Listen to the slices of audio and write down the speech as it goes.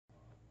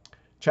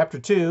Chapter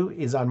 2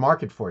 is on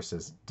market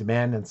forces,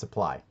 demand and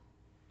supply.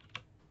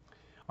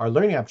 Our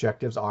learning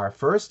objectives are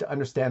first, to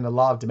understand the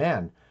law of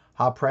demand,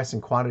 how price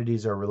and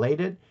quantities are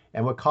related,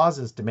 and what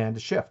causes demand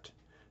to shift.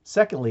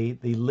 Secondly,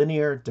 the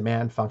linear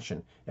demand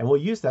function, and we'll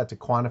use that to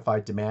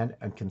quantify demand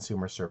and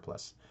consumer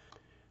surplus.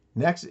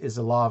 Next is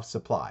the law of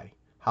supply,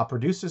 how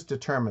producers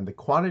determine the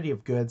quantity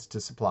of goods to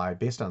supply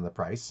based on the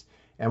price,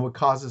 and what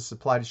causes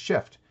supply to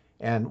shift,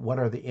 and what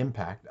are the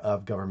impact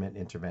of government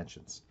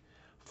interventions.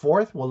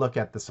 Fourth, we'll look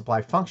at the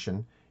supply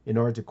function in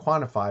order to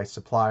quantify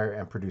supplier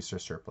and producer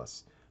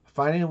surplus.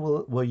 Finally,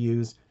 we'll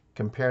use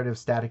comparative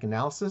static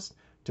analysis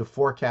to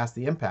forecast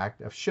the impact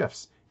of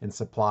shifts in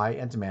supply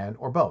and demand,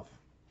 or both.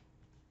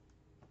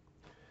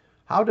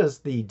 How does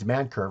the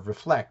demand curve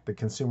reflect the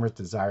consumer's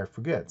desire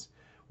for goods?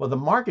 Well, the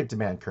market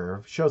demand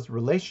curve shows the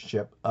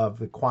relationship of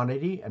the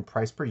quantity and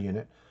price per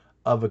unit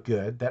of a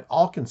good that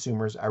all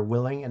consumers are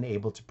willing and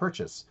able to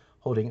purchase,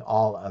 holding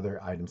all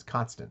other items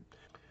constant.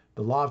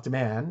 The law of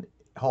demand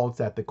holds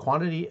that the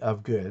quantity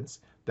of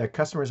goods that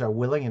customers are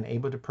willing and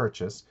able to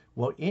purchase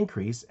will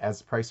increase as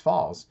the price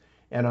falls,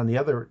 and on the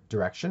other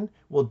direction,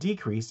 will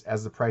decrease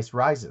as the price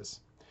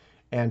rises.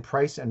 And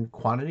price and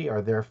quantity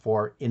are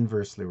therefore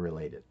inversely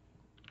related.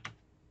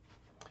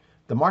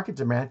 The market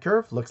demand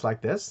curve looks like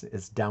this.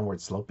 It's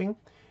downward sloping,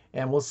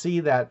 and we'll see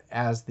that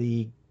as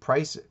the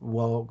price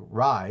will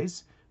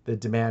rise, the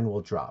demand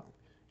will drop.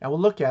 And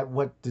we'll look at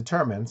what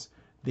determines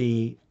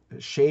the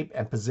shape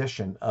and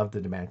position of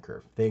the demand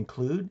curve. They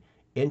include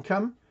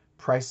income,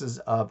 prices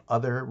of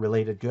other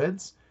related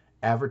goods,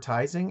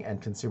 advertising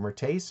and consumer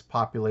taste,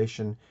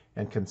 population,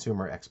 and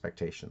consumer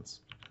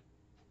expectations.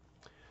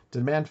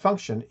 Demand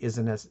function is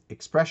an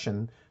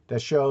expression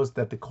that shows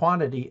that the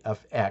quantity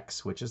of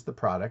X, which is the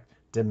product,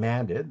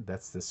 demanded,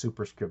 that's the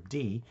superscript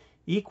D,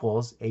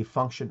 equals a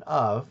function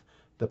of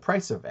the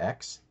price of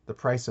X, the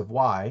price of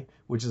Y,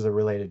 which is a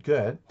related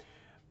good,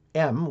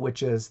 M,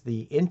 which is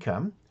the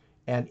income,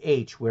 and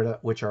H,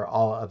 which are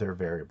all other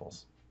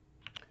variables.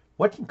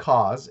 What can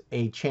cause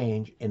a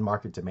change in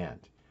market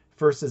demand?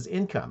 First is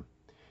income.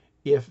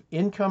 If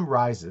income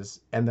rises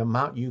and the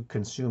amount you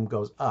consume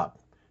goes up,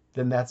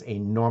 then that's a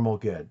normal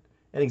good.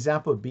 An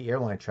example would be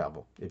airline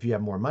travel. If you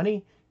have more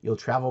money, you'll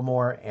travel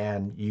more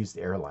and use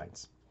the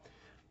airlines.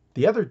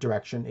 The other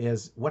direction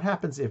is what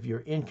happens if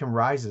your income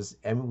rises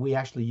and we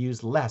actually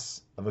use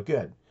less of a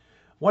good.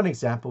 One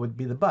example would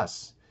be the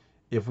bus.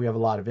 If we have a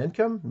lot of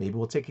income, maybe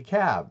we'll take a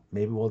cab,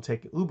 maybe we'll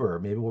take Uber,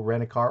 maybe we'll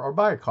rent a car or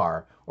buy a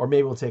car, or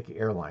maybe we'll take an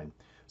airline.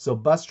 So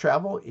bus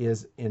travel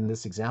is, in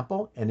this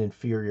example, an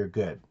inferior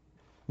good.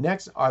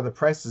 Next are the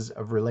prices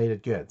of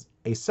related goods.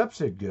 A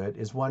substitute good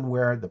is one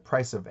where the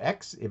price of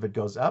X, if it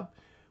goes up,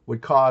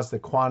 would cause the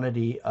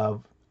quantity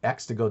of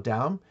X to go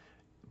down.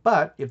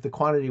 But if the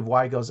quantity of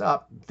Y goes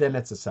up, then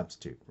it's a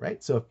substitute,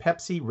 right? So if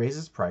Pepsi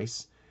raises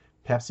price,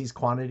 Pepsi's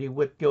quantity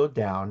would go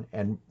down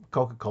and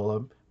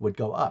Coca-Cola would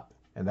go up.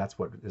 And that's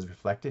what is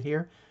reflected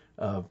here.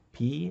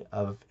 P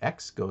of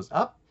X goes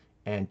up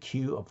and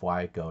Q of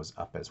Y goes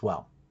up as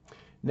well.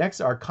 Next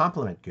are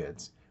complement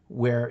goods,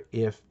 where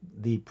if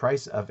the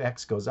price of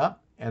X goes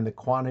up and the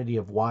quantity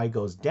of Y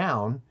goes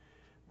down,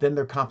 then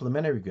they're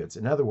complementary goods.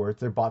 In other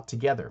words, they're bought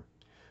together.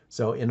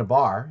 So in a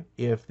bar,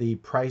 if the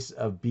price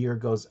of beer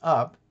goes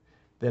up,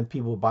 then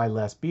people will buy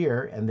less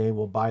beer and they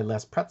will buy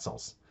less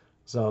pretzels.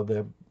 So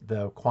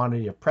the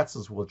quantity of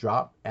pretzels will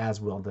drop, as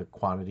will the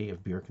quantity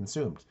of beer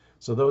consumed.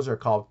 So those are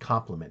called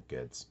complement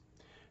goods.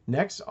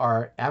 Next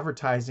are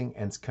advertising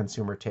and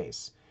consumer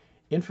tastes.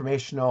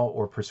 Informational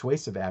or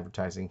persuasive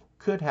advertising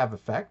could have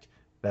effect,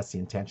 that's the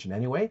intention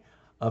anyway,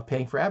 of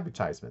paying for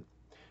advertisement.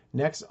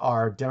 Next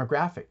are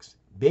demographics.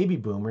 Baby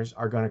boomers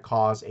are going to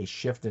cause a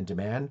shift in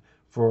demand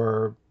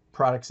for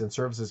products and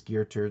services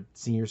geared to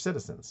senior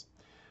citizens.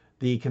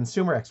 The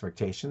consumer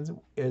expectations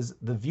is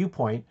the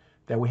viewpoint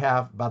that we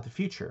have about the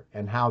future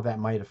and how that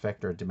might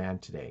affect our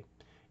demand today.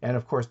 And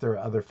of course, there are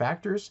other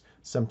factors,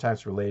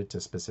 sometimes related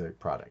to specific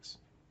products.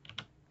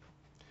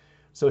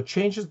 So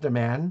changes in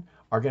demand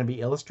are going to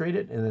be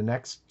illustrated in the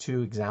next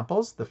two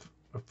examples. The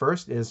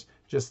first is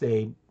just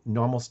a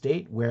normal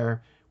state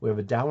where we have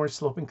a downward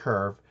sloping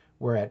curve,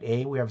 where at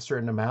A, we have a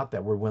certain amount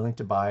that we're willing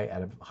to buy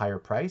at a higher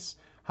price.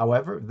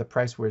 However, if the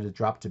price were to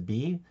drop to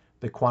B,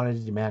 the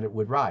quantity demanded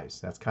would rise.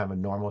 That's kind of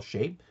a normal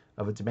shape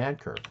of a demand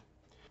curve.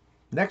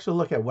 Next, we'll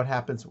look at what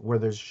happens where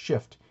there's a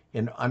shift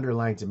in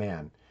underlying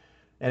demand.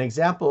 An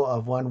example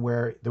of one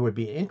where there would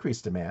be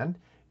increased demand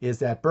is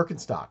that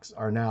Birkenstocks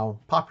are now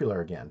popular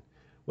again.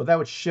 Well, that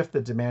would shift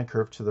the demand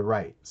curve to the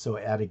right. So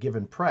at a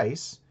given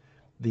price,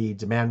 the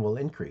demand will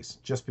increase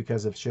just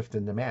because of shift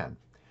in demand.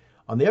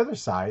 On the other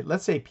side,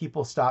 let's say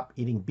people stop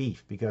eating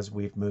beef because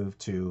we've moved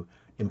to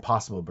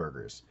Impossible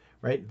Burgers,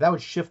 right? That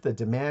would shift the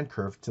demand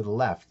curve to the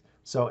left.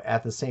 So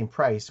at the same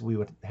price, we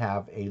would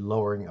have a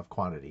lowering of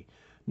quantity.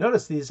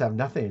 Notice these have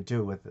nothing to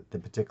do with the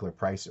particular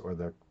price or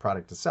the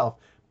product itself,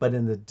 but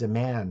in the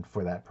demand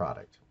for that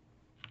product.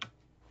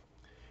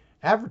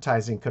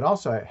 Advertising could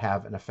also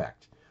have an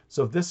effect.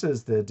 So if this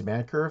is the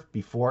demand curve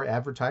before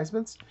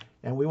advertisements,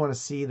 and we want to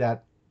see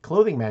that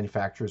clothing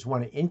manufacturers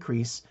want to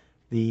increase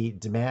the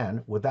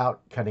demand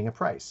without cutting a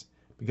price,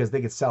 because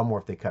they could sell more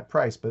if they cut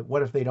price. But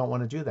what if they don't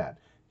want to do that?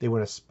 They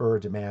want to spur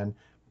demand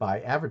by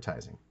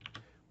advertising.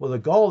 Well, the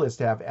goal is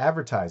to have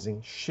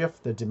advertising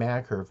shift the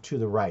demand curve to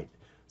the right,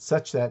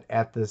 such that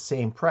at the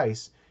same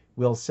price,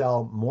 we'll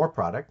sell more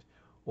product,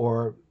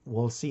 or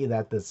we'll see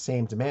that the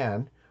same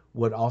demand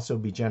would also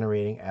be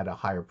generating at a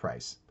higher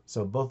price.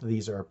 So both of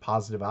these are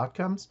positive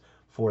outcomes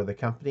for the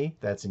company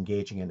that's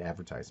engaging in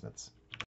advertisements.